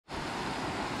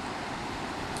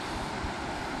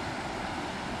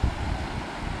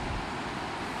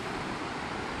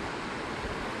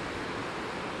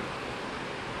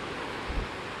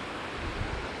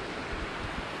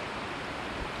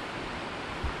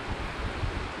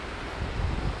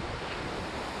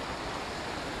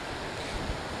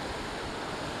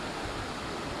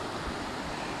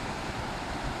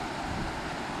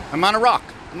I'm on a rock.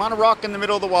 I'm on a rock in the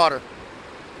middle of the water.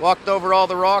 Walked over all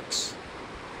the rocks.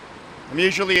 I'm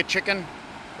usually a chicken,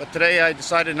 but today I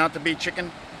decided not to be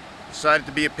chicken. Decided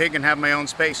to be a pig and have my own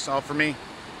space, all for me.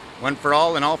 One for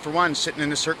all and all for one, sitting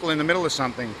in a circle in the middle of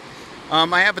something.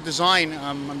 I have a design,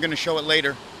 I'm going to show it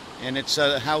later, and it's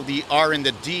how the R and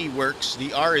the D works.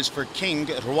 The R is for king,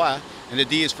 roi, and the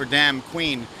D is for dam,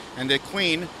 queen. And the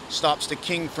queen stops the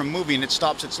king from moving. It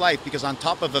stops its life because on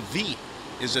top of a V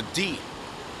is a D,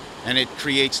 and it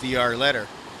creates the R letter.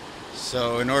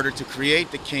 So in order to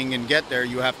create the king and get there,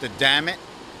 you have to dam it,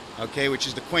 okay, which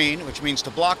is the queen, which means to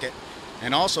block it,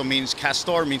 and also means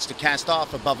castor, means to cast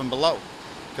off above and below,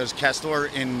 because castor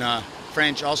in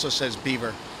French also says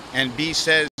beaver. And B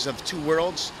says of two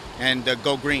worlds, and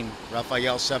go green.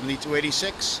 Raphael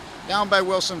 7286, down by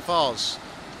Wilson Falls,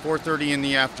 4:30 in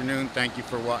the afternoon. Thank you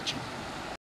for watching.